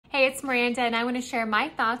Hey, it's Miranda, and I want to share my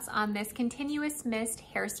thoughts on this continuous mist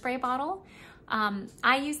hairspray bottle.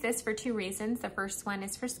 I use this for two reasons. The first one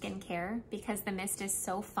is for skincare because the mist is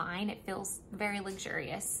so fine, it feels very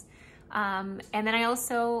luxurious. And then I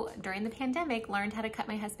also, during the pandemic, learned how to cut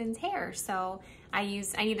my husband's hair. So I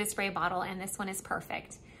need a spray bottle, and this one is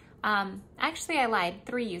perfect. Actually, I lied,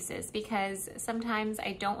 3 uses, because sometimes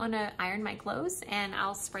I don't want to iron my clothes and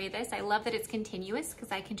I'll spray this. I love that it's continuous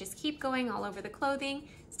because I can just keep going all over the clothing,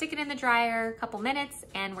 stick it in the dryer, a couple minutes,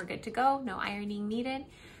 and we're good to go. No ironing needed.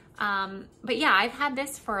 But yeah, I've had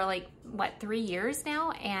this for like, what, 3 years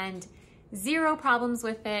now, and zero problems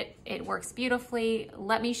with it. It works beautifully.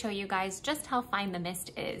 Let me show you guys just how fine the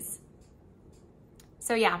mist is.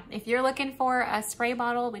 So yeah, if you're looking for a spray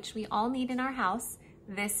bottle, which we all need in our house,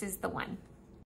 this is the one.